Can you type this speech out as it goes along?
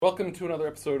Welcome to another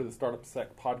episode of the Startup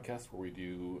Sec podcast, where we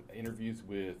do interviews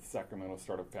with Sacramento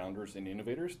startup founders and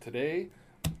innovators. Today,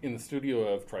 in the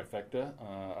studio of Trifecta,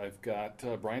 I've got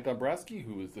Brian Dombrowski,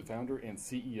 who is the founder and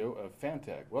CEO of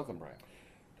Fantag. Welcome, Brian.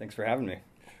 Thanks for having me.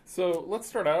 So let's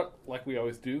start out, like we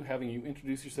always do, having you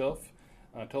introduce yourself.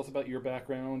 Tell us about your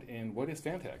background and what is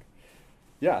Fantag?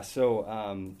 Yeah,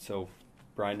 so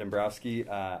Brian Dombrowski,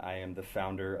 I am the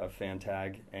founder of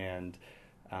Fantag, and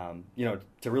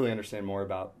to really understand more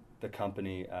about the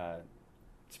company,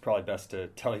 it's probably best to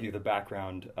tell you the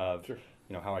background of Sure.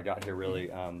 How I got here. Really,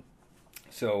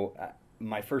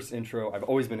 my first intro, I've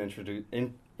always been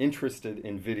interested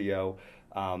in video,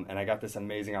 and I got this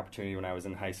amazing opportunity when I was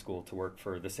in high school to work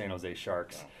for the San Jose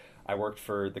Sharks. Wow. I worked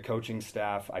for the coaching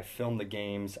staff. I filmed the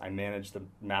games. I managed the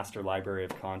master library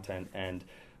of content, and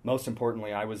most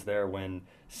importantly, I was there when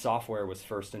software was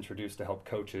first introduced to help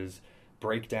coaches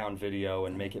break down video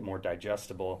and make it more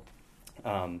digestible.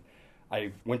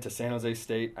 I went to San Jose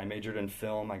State. I majored in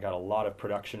film. I got a lot of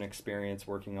production experience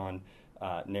working on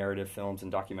narrative films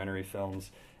and documentary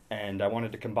films, and I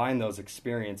wanted to combine those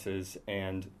experiences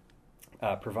and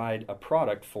provide a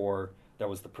product that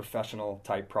was the professional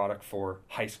type product for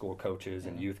high school coaches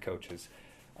and youth coaches.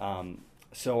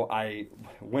 So I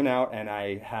went out and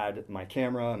I had my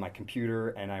camera and my computer,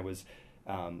 and I was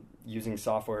using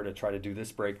software to try to do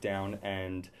this breakdown.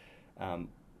 And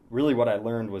really what I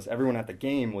learned was everyone at the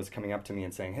game was coming up to me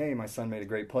and saying, "Hey, my son made a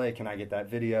great play. Can I get that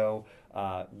video?"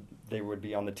 They would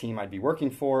be on the team I'd be working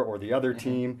for or the other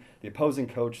team, the opposing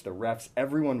coach, the refs.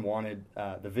 Everyone wanted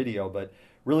the video, but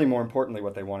really more importantly,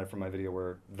 what they wanted from my video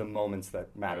were the moments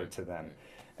that mattered to them.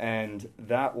 And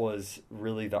that was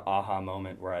really the aha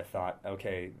moment where I thought,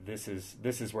 okay, this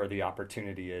is where the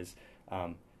opportunity is.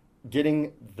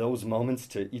 Getting those moments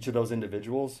to each of those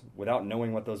individuals without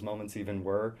knowing what those moments even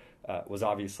were was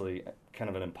obviously kind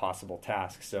of an impossible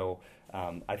task. So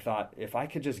I thought if I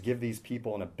could just give these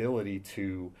people an ability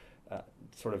to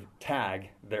sort of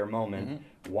tag their moment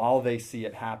while they see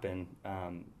it happen,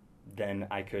 then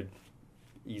I could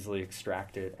easily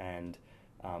extract it and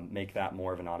make that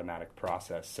more of an automatic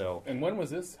process. So, And when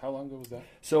was this? How long ago was that?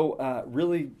 So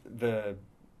really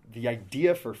the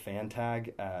idea for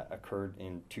Fantag occurred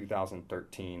in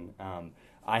 2013.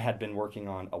 I had been working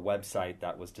on a website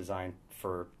that was designed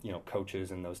for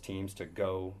coaches and those teams to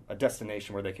go, a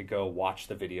destination where they could go watch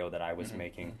the video that I was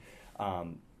making.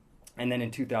 And then in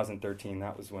 2013,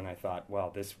 that was when I thought,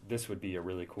 well, this would be a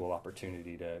really cool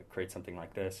opportunity to create something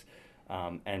like this.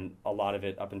 And a lot of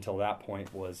it up until that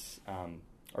point was,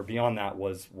 or beyond that,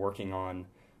 was working on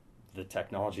the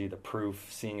technology, the proof,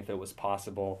 seeing if it was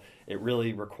possible. It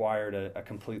really required a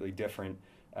completely different,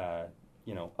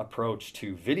 approach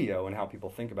to video and how people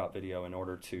think about video in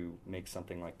order to make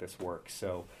something like this work.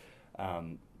 So,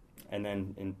 and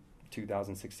then in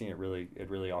 2016, it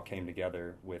really all came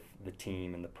together with the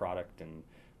team and the product, and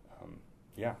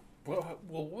yeah. Well,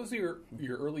 what was your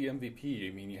early MVP?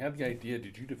 I mean, you had the idea.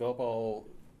 Did you develop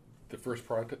the first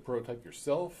prototype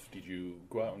yourself? Did you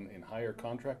go out and hire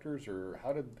contractors, or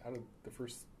how did the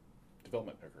first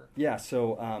development occur? Yeah,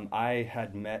 so I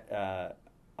had met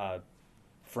a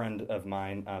friend of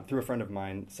mine, through a friend of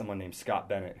mine, someone named Scott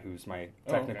Bennett, who's my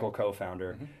technical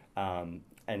co-founder,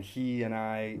 and he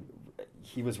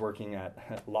was working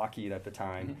at Lockheed at the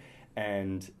time,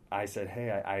 and I said,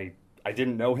 hey, I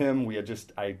didn't know him.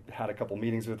 I had a couple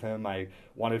meetings with him. I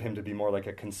wanted him to be more like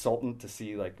a consultant to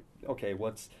see, like, okay,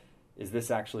 is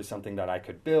this actually something that I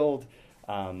could build?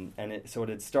 So it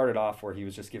had started off where he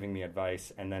was just giving me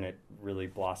advice, and then it really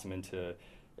blossomed into,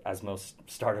 as most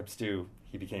startups do,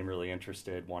 he became really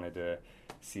interested, wanted to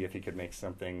see if he could make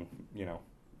something,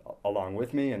 along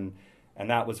with me. And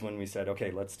that was when we said,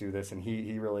 okay, let's do this. And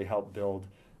he really helped build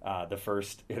the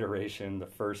first iteration, the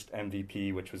first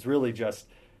MVP, which was really just,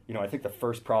 I think the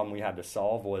first problem we had to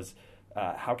solve was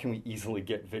how can we easily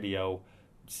get video,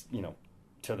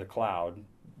 to the cloud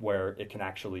where it can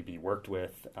actually be worked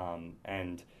with,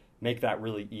 and make that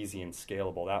really easy and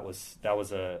scalable. That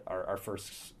was our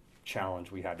first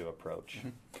challenge we had to approach.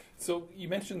 So you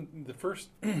mentioned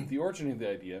the origin of the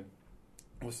idea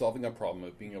was solving a problem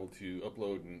of being able to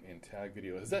upload and tag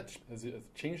video. Has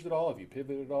it changed at all? Have you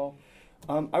pivoted at all?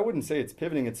 I wouldn't say it's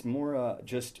pivoting. It's more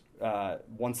just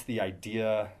once the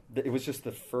idea, it was just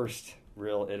the first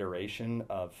real iteration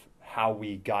of how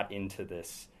we got into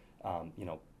this,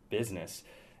 business.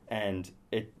 And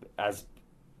it, as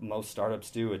most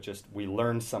startups do, we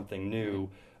learned something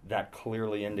new that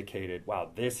clearly indicated, wow,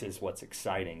 this is what's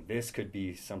exciting. This could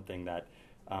be something that,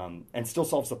 and still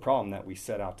solves the problem that we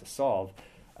set out to solve.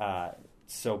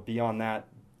 So beyond that,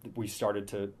 we started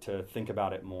to think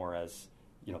about it more as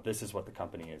this is what the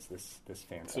company is. This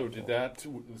fan. So did that?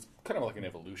 It was kind of like an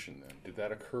evolution then. Did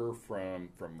that occur from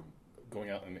going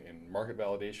out in market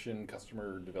validation,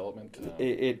 customer development?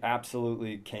 It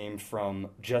absolutely came from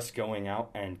just going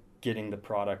out and getting the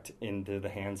product into the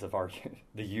hands of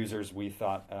the users we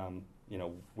thought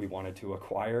we wanted to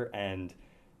acquire, and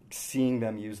seeing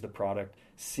them use the product,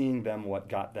 seeing them what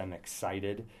got them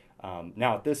excited.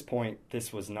 Now at this point,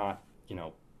 this was not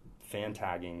fan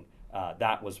tagging.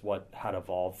 That was what had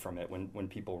evolved from it when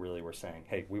people really were saying,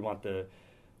 "Hey, we're on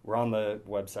the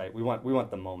website. We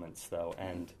want the moments though,"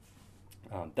 and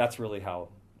that's really how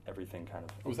everything kind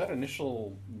of was. That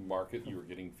initial market you were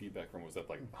getting feedback from, was that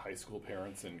like high school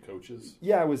parents and coaches?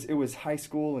 Yeah, it was high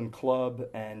school and club,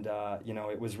 and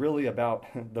it was really about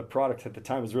the product at the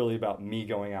time was really about me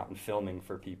going out and filming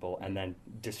for people and then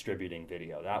distributing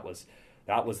video. That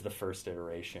was the first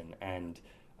iteration, and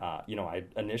I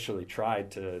initially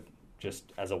tried to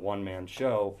just as a one-man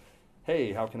show.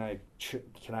 Hey, how can I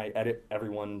edit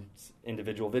everyone's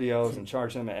individual videos and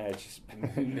charge them? And it just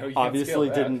obviously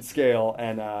didn't scale.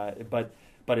 And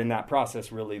but in that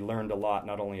process, really learned a lot,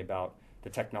 not only about the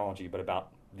technology, but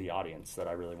about the audience that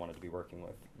I really wanted to be working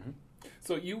with. Mm-hmm.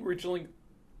 So you originally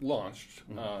launched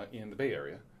in the Bay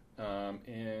Area,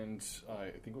 and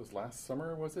I think it was last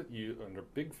summer, was it? You under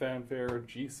big fanfare,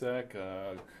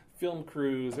 GSEC, film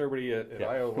crews, everybody at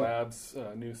IO Labs,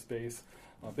 new space.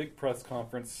 A big press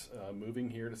conference, moving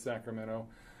here to Sacramento.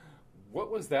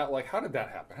 What was that like? How did that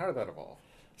happen? How did that evolve?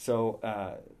 So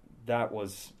that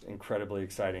was incredibly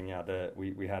exciting. Yeah,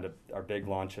 we had our big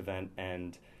launch event,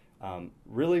 and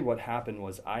really what happened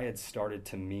was I had started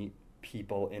to meet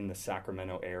people in the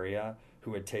Sacramento area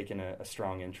who had taken a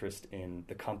strong interest in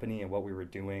the company and what we were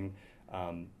doing.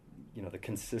 The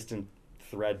consistent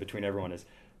thread between everyone is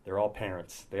they're all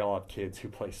parents. They all have kids who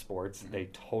play sports. Mm-hmm. They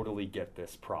totally get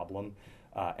this problem.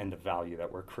 And the value that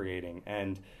we're creating.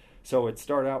 And so it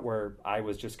started out where I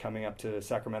was just coming up to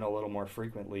Sacramento a little more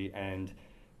frequently, and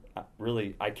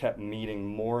really I kept meeting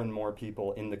more and more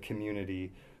people in the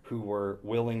community who were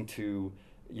willing to,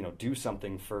 do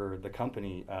something for the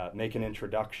company, make an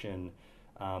introduction,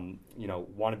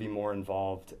 want to be more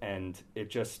involved. And it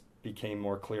just became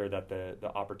more clear that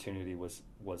the opportunity was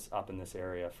up in this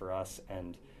area for us.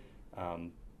 And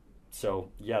so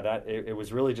yeah, it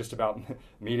was really just about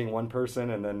meeting one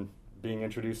person and then being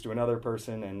introduced to another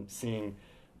person and seeing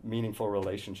meaningful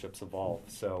relationships evolve.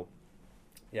 So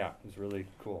yeah, it was really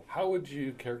cool. How would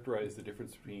you characterize the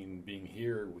difference between being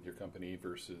here with your company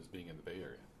versus being in the Bay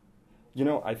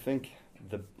Area? I think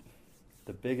the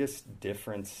biggest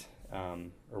difference,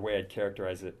 or way I'd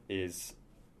characterize it, is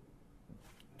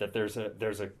that there's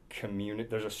a community,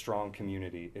 there's a strong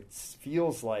community. It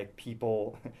feels like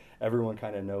everyone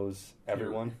kind of knows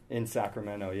everyone in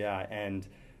Sacramento, yeah. And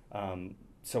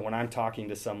so when I'm talking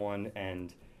to someone,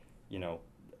 and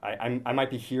I might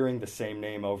be hearing the same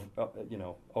name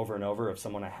over and over of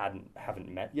someone I haven't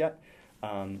met yet,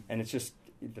 and it's just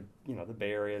the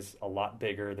Bay Area is a lot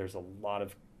bigger. There's a lot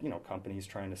of companies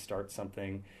trying to start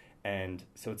something, and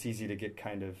so it's easy to get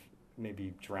kind of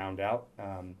maybe drowned out.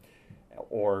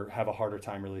 Or have a harder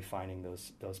time really finding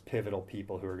those pivotal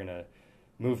people who are going to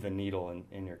move the needle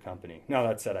in your company. Now,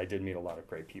 that said, I did meet a lot of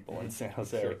great people in San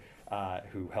Jose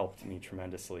who helped me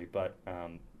tremendously. But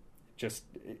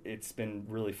it's been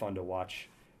really fun to watch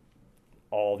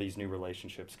all these new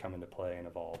relationships come into play and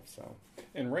evolve. So.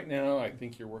 And right now, I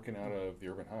think you're working out of the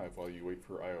Urban Hive while you wait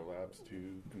for IO Labs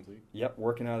to complete. Yep,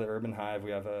 working out of the Urban Hive.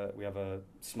 We have a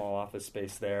small office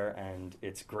space there, and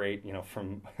it's great.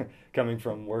 From coming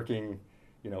from working,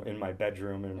 in my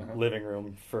bedroom and living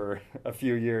room for a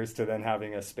few years to then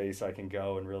having a space I can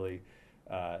go and really,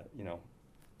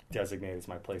 designate as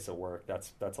my place of work.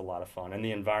 That's a lot of fun, and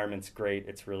the environment's great.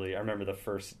 It's really. I remember the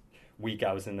first week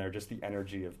I was in there, just the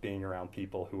energy of being around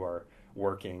people who are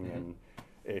working, and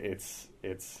it's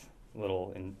a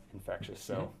little infectious,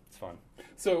 so it's fun.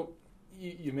 So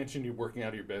you mentioned you're working out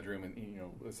of your bedroom, and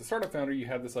as a startup founder, you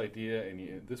had this idea,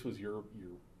 and this was your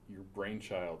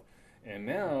brainchild, and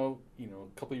now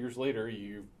a couple of years later,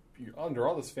 you're under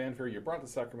all this fanfare. You're brought to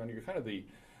Sacramento. You're kind of the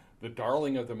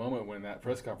darling of the moment when that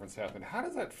press conference happened. How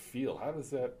does that feel?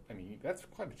 That's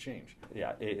quite a change.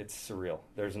 Yeah, it's surreal.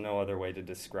 There's no other way to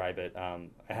describe it. I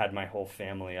had my whole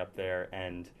family up there,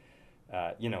 and,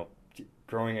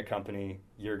 growing a company,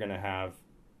 you're going to have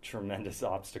tremendous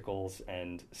obstacles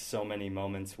and so many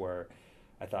moments where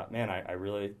I thought, man, I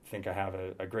really think I have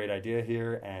a great idea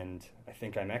here, and I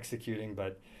think I'm executing,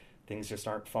 but things just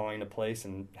aren't falling into place,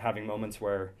 and having moments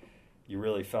where you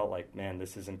really felt like, man,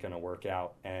 this isn't going to work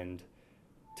out. And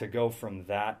to go from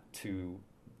that to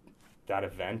that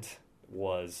event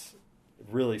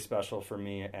really special for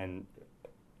me and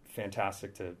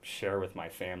fantastic to share with my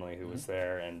family who was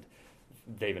there, and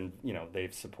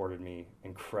they've supported me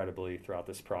incredibly throughout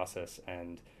this process,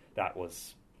 and that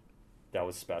was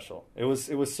special. It was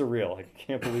surreal. I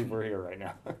can't believe we're here right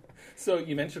now. So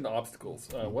you mentioned obstacles.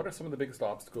 What are some of the biggest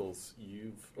obstacles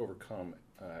you've overcome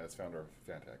as founder of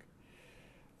Fantech?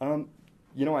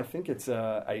 I think it's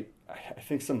I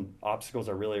think some obstacles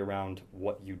are really around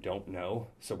what you don't know,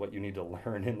 so what you need to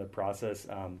learn in the process.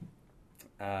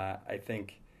 I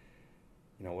think,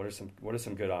 what are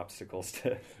some good obstacles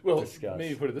to discuss?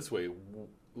 Maybe put it this way: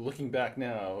 looking back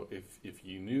now, if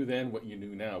you knew then what you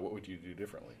knew now, what would you do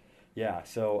differently? Yeah,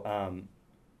 so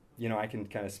I can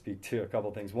kind of speak to a couple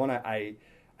of things. One, I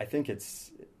think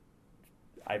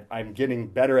I'm getting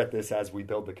better at this as we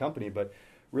build the company, but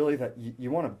really that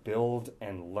you want to build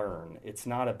and learn. It's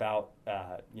not about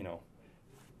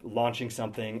launching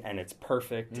something and it's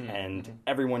perfect and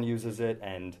everyone uses it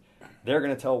and they're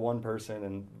going to tell one person,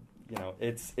 and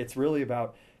it's really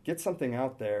about get something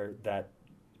out there that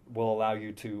will allow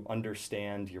you to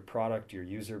understand your product, your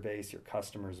user base, your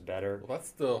customers better. Well,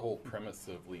 that's the whole premise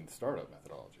of Lean Startup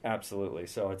methodology. Absolutely.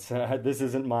 So it's this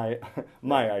isn't my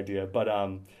idea, but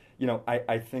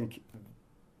I think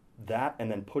that, and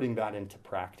then putting that into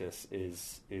practice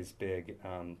is big,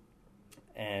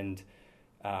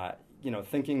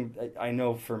 thinking. I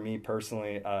know for me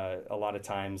personally, a lot of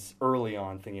times early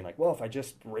on, thinking like, well, if I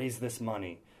just raise this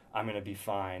money, I'm going to be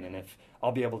fine, and if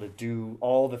I'll be able to do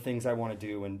all the things I want to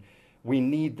do, and we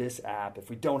need this app. If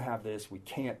we don't have this, we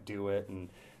can't do it, and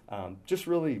just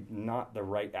really not the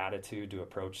right attitude to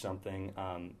approach something.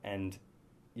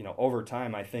 Over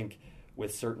time, I think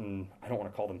with certain, I don't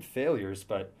want to call them failures,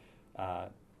 but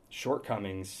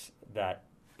shortcomings that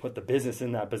put the business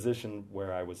in that position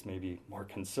where I was maybe more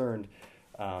concerned,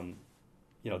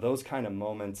 those kind of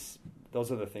moments, those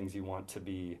are the things you want to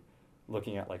be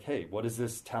looking at, like, hey, what is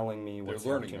this telling me? They're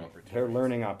learning opportunities. They're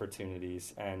learning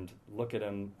opportunities, and look at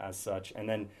them as such. And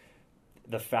then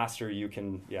the faster you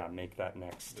can, make that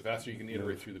next. The faster you can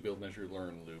iterate through the build, measure,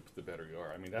 learn loop, the better you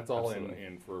are. I mean, that's all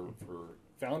in for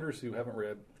founders who haven't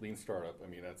read Lean Startup. I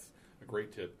mean, that's a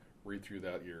great tip. Read through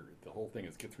that. The whole thing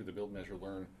is get through the build, measure,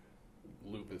 learn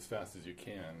loop as fast as you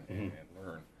can and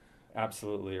learn.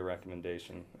 Absolutely a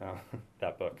recommendation,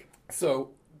 that book.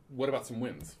 So what about some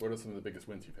wins? What are some of the biggest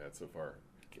wins you've had so far?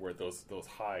 Where those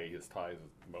highest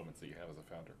moments that you have as a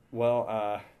founder?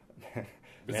 Well,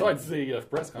 besides the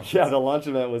press conference. Yeah, the launch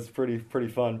event was pretty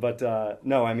fun. But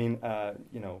no, I mean,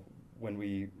 when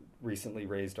we recently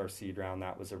raised our seed round,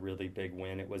 that was a really big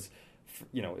win. It was,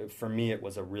 for me, it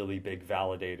was a really big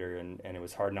validator, and it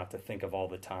was hard not to think of all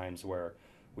the times where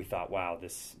we thought, wow,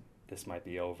 this might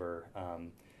be over,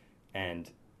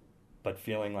 but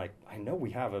feeling like, I know we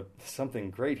have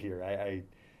something great here.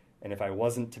 And if I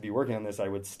wasn't to be working on this, I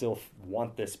would still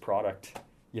want this product,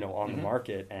 on the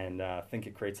market, and think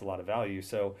it creates a lot of value.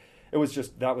 So it was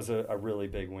that was a really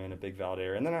big win, a big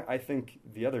validator. And then I think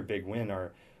the other big win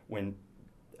are when,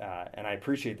 and I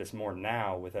appreciate this more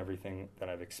now with everything that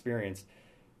I've experienced,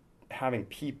 having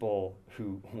people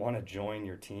who want to join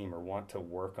your team or want to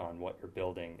work on what you're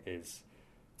building it's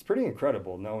pretty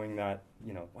incredible, knowing that,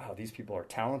 wow, these people are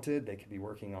talented. They could be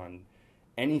working on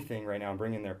anything right now and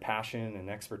bringing their passion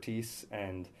and expertise.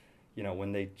 And,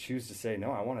 when they choose to say, no,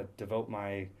 I want to devote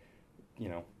my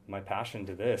passion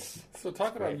to this. So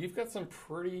talk about, you've got some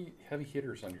pretty heavy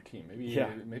hitters on your team.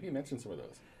 Maybe you mention some of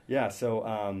those. Yeah.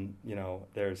 So,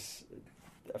 there's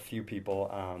a few people.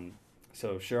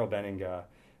 So Cheryl Benninga,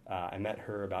 I met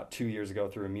her about 2 years ago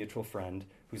through a mutual friend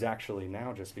who's actually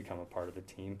now just become a part of the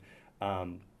team.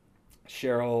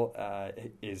 Cheryl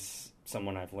is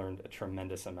someone I've learned a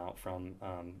tremendous amount from.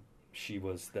 She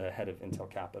was the head of Intel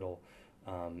Capital.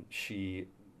 She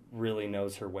really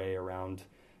knows her way around,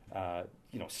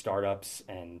 startups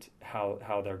and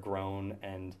how they're grown.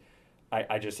 And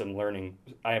I just am learning.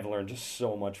 I have learned just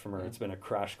so much from her. It's been a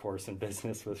crash course in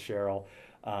business with Cheryl.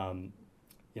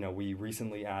 We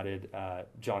recently added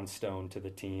John Stone to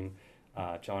the team.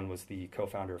 John was the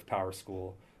co-founder of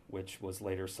PowerSchool, which was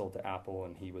later sold to Apple,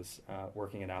 and he was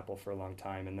working at Apple for a long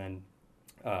time. And then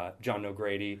John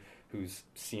O'Grady, who's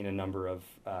seen a number of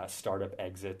startup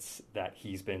exits that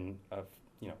he's been a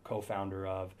co-founder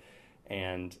of,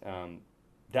 and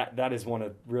that is one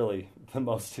of the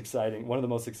most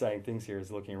exciting things here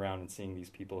is looking around and seeing these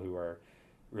people who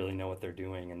really know what they're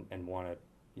doing and want to.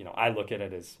 I look at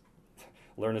it as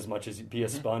learn as much as be a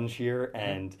sponge here,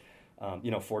 and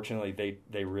fortunately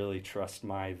they really trust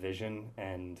my vision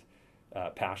and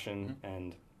passion,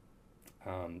 and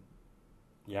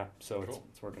yeah, so Cool.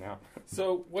 it's working out.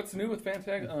 So what's new with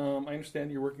Fantag? I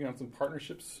understand you're working on some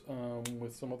partnerships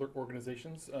with some other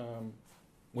organizations.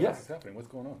 What else is happening? What's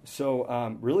going on?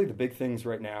 So really the big things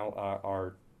right now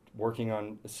are working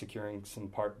on securing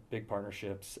some big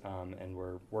partnerships, and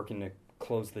we're working to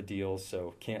close the deals.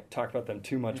 So can't talk about them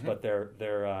too much, but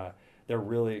they're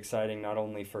really exciting, not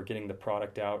only for getting the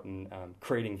product out and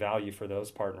creating value for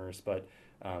those partners, but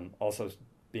also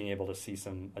being able to see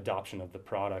some adoption of the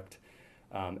product.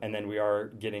 And then we are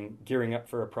gearing up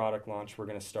for a product launch. We're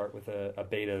going to start with a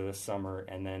beta this summer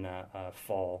and then a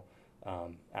fall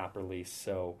app release.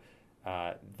 So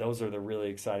those are the really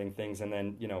exciting things. And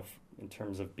then, in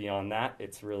terms of beyond that,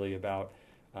 it's really about,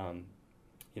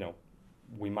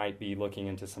 we might be looking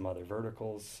into some other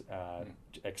verticals,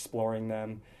 exploring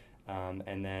them,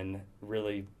 and then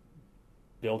really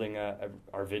building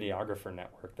our videographer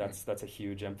network. That's a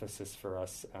huge emphasis for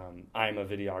us. I'm a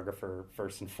videographer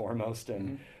first and foremost,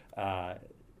 and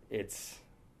it's...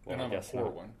 Well, and I'm a poor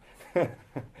one.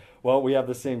 Well, we have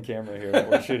the same camera here that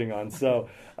we're shooting on, so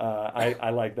I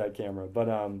like that camera. But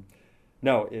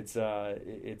no,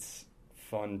 it's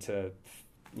fun to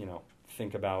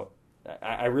think about.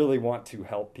 I really want to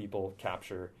help people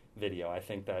capture video. I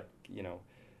think that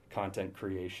content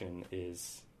creation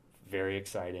is very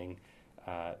exciting.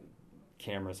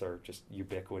 Cameras are just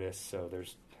ubiquitous, so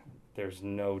there's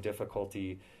no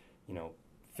difficulty,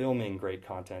 filming great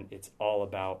content. It's all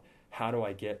about how do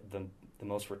I get the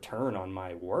most return on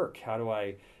my work? How do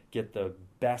I get the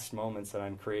best moments that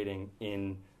I'm creating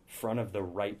in front of the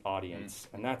right audience?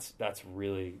 And that's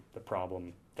really the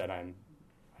problem that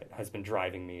has been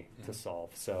driving me to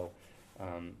solve. So,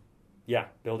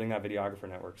 building that videographer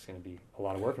network is going to be a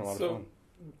lot of work and a lot of fun.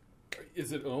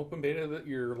 Is it an open beta that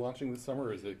you're launching this summer,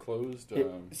 or is it closed?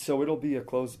 So it'll be a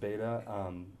closed beta,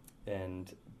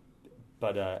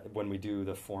 but when we do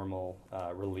the formal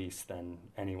release, then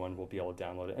anyone will be able to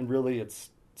download it. And really, it's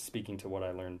speaking to what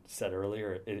I said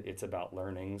earlier. It's about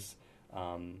learnings,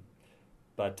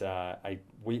 but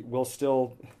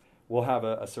we'll have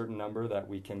a certain number that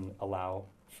we can allow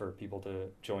for people to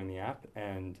join the app,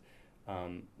 and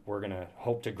we're going to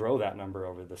hope to grow that number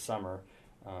over the summer,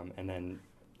 and then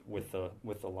with the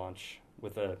launch,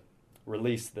 with the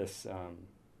release this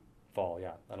fall,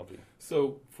 that'll be.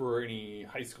 So for any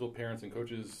high school parents and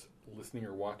coaches listening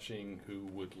or watching who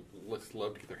would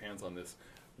love to get their hands on this,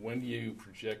 when do you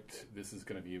project this is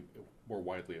going to be more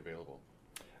widely available?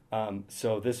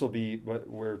 So this will be, what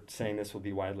we're saying, this will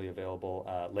be widely available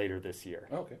later this year.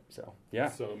 Okay. So, yeah.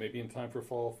 So maybe in time for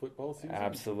fall football season?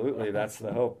 Absolutely. That's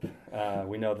the hope.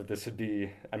 We know that this would be,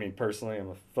 personally,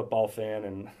 I'm a football fan,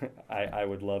 and I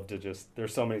would love to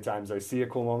there's so many times I see a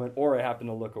cool moment, or I happen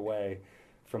to look away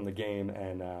from the game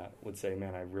and would say,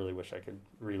 man, I really wish I could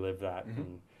relive that.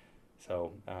 And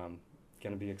so it's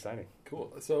going to be exciting.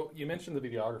 Cool. So you mentioned the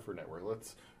videographer network.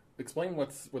 Let's explain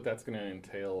what that's going to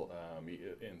entail,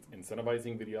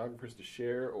 incentivizing videographers to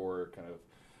share, or kind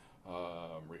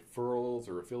of referrals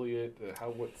or affiliate.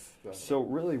 So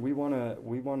really, we want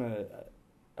to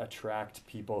attract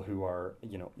people who are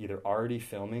either already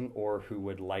filming or who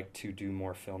would like to do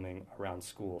more filming around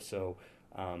school. So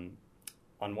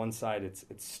on one side, it's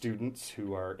students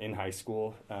who are in high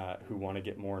school who want to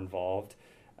get more involved.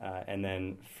 And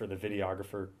then for the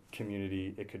videographer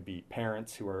community, it could be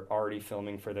parents who are already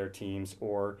filming for their teams,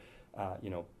 or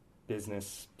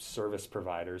business service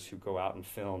providers who go out and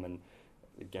film and,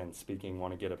 again,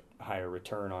 want to get a higher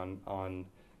return on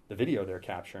the video they're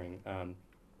capturing.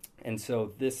 And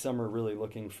so this summer, really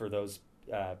looking for those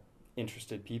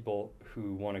interested people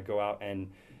who want to go out and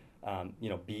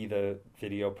be the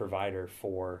video provider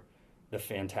for the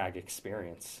Fantag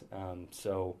experience.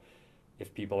 So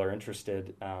if people are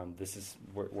interested,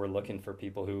 we're looking for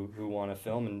people who want to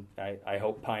film, and I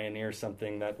hope pioneer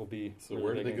something that will be. So really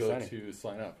where do they go exciting. to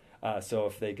sign up? So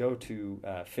if they go to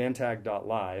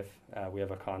fantag.live, we have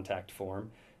a contact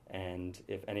form, and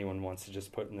if anyone wants to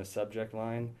just put in the subject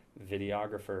line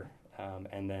videographer,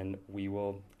 and then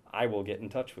I will get in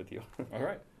touch with you. All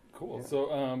right, cool. Yeah.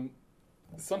 So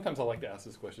sometimes I like to ask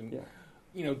this question.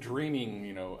 Yeah.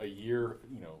 Dreaming, a year,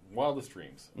 wildest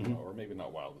dreams, or maybe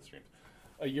not wildest dreams.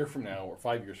 A year from now or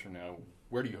 5 years from now,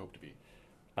 where do you hope to be?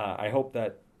 I hope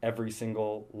that every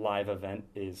single live event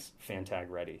is Fantag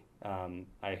ready.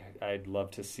 I'd love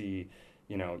to see,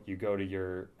 you go to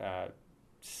your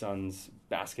son's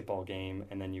basketball game,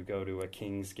 and then you go to a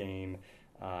Kings game,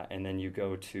 and then you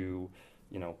go to,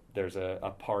 there's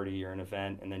a party or an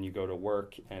event, and then you go to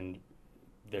work, and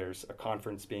there's a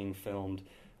conference being filmed.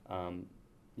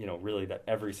 Really that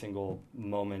every single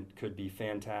moment could be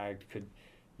Fantagged.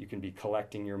 You can be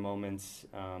collecting your moments,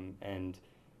 and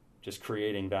just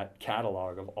creating that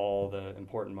catalog of all the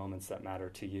important moments that matter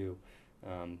to you.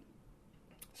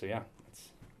 So yeah, that's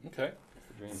okay.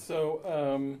 the dream.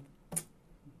 So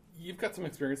you've got some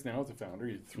experience now as a founder.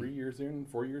 You're 3 years in,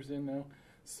 4 years in now.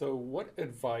 So what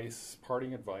advice,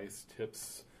 parting advice,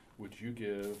 tips would you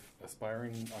give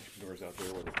aspiring entrepreneurs out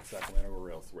there, whether it's Sacramento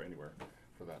or elsewhere, anywhere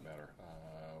for that matter?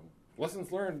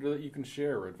 Lessons learned that you can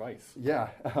share, or advice. Yeah.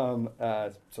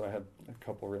 So I have a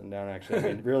couple written down, actually.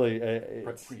 I mean, really,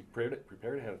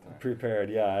 Prepared ahead of time.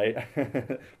 Prepared, yeah.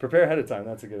 Prepare ahead of time.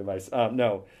 That's a good advice.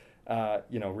 No,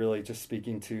 really just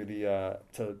speaking to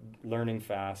to learning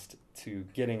fast, to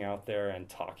getting out there and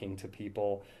talking to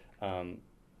people.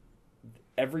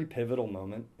 Every pivotal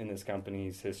moment in this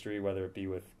company's history, whether it be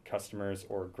with customers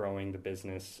or growing the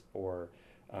business or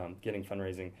getting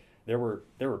fundraising, there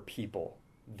were people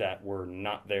that were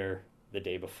not there the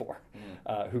day before,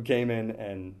 who came in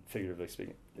and, figuratively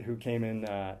speaking,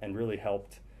 and really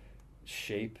helped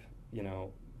shape,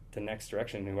 the next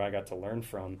direction, who I got to learn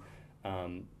from.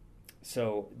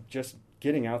 So just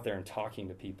getting out there and talking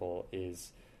to people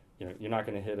is, you're not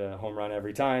going to hit a home run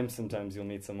every time. Sometimes you'll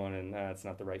meet someone and it's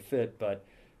not the right fit, but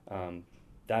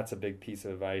that's a big piece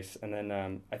of advice. And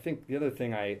then I think the other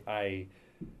thing I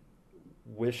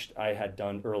wished I had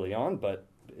done early on, but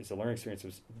is a learning experience,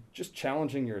 was just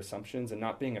challenging your assumptions and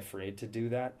not being afraid to do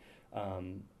that.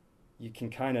 You can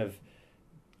kind of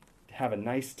have a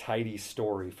nice, tidy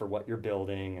story for what you're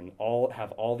building and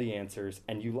have all the answers,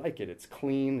 and you like it. It's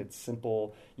clean, it's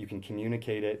simple, you can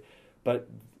communicate it, but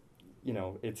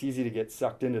it's easy to get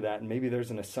sucked into that, and maybe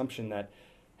there's an assumption that,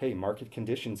 hey, market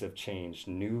conditions have changed,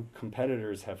 new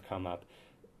competitors have come up.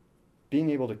 Being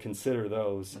able to consider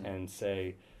those and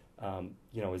say,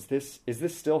 is this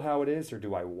still how it is, or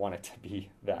do I want it to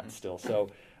be that still? So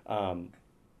I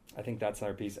think that's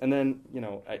another piece. And then,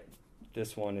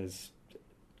 this one is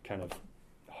kind of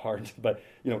hard, but,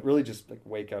 really just like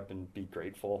wake up and be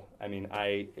grateful. I mean,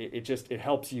 it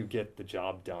helps you get the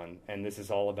job done, and this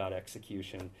is all about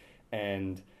execution.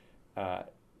 And, I've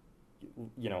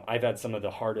had some of the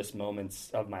hardest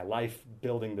moments of my life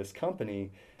building this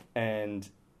company, and,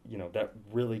 that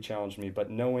really challenged me. But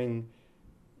knowing,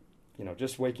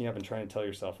 just waking up and trying to tell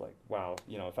yourself, like, wow,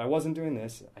 if I wasn't doing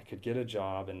this, I could get a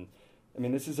job. And I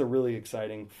mean, this is a really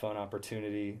exciting, fun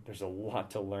opportunity. There's a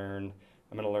lot to learn.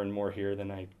 I'm going to learn more here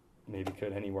than I maybe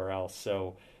could anywhere else.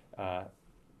 So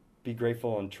be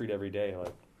grateful and treat every day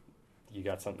like you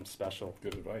got something special.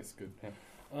 Good advice. Good.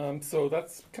 Yeah. So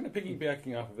that's kind of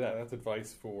piggybacking off of that. That's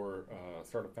advice for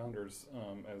startup founders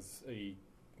as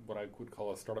what I would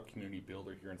call a startup community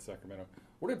builder here in Sacramento.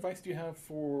 What advice do you have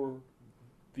for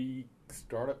the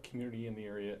startup community in the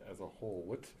area as a whole?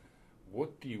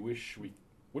 What do you wish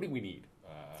what do we need,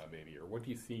 maybe, or what do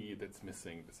you see that's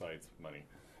missing besides money?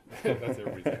 That's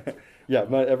everybody's answer. Yeah,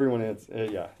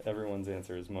 everyone's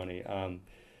answer is money.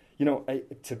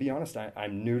 To be honest,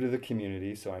 I'm new to the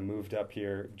community, so I moved up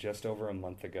here just over a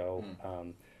month ago,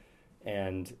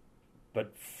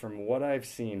 but from what I've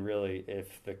seen, really,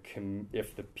 if the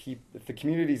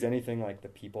community is anything like the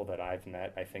people that I've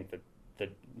met, I think that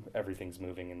everything's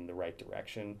moving in the right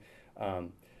direction.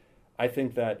 I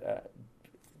think that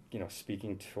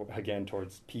speaking again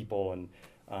towards people, and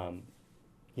I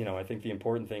think the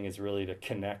important thing is really to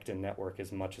connect and network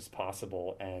as much as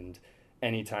possible. And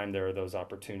anytime there are those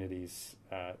opportunities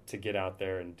to get out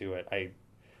there and do it, I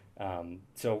want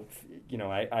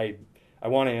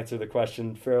to answer the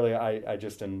question fairly. I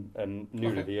just am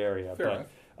new to the area,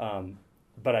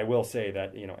 but I will say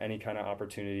that any kind of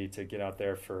opportunity to get out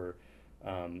there for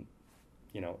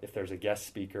if there's a guest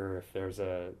speaker, if there's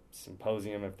a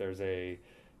symposium, if there's an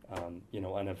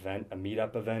event, a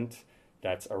meetup event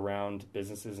that's around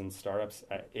businesses and startups,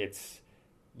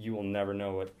 you will never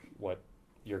know what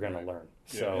you're going to learn.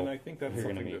 Yeah, so and I think that's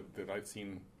something that I've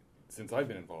seen since I've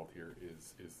been involved here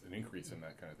is an increase in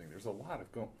that kind of thing. There's a lot of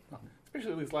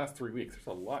especially these last 3 weeks. There's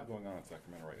a lot going on in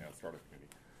Sacramento right now at startup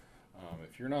community.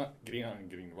 If you're not getting on and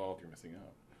getting involved, you're missing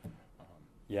out.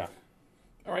 Yeah.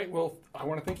 All right. Well, I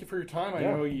want to thank you for your time. I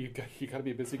know you got to be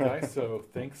a busy guy, so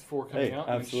thanks for coming out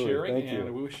and sharing. Thank you.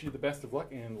 And we wish you the best of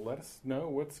luck. And let us know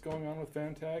what's going on with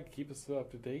FanTag. Keep us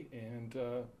up to date. And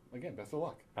again, best of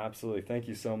luck. Absolutely. Thank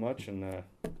you so much. And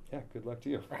good luck to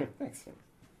you. All right. Thanks.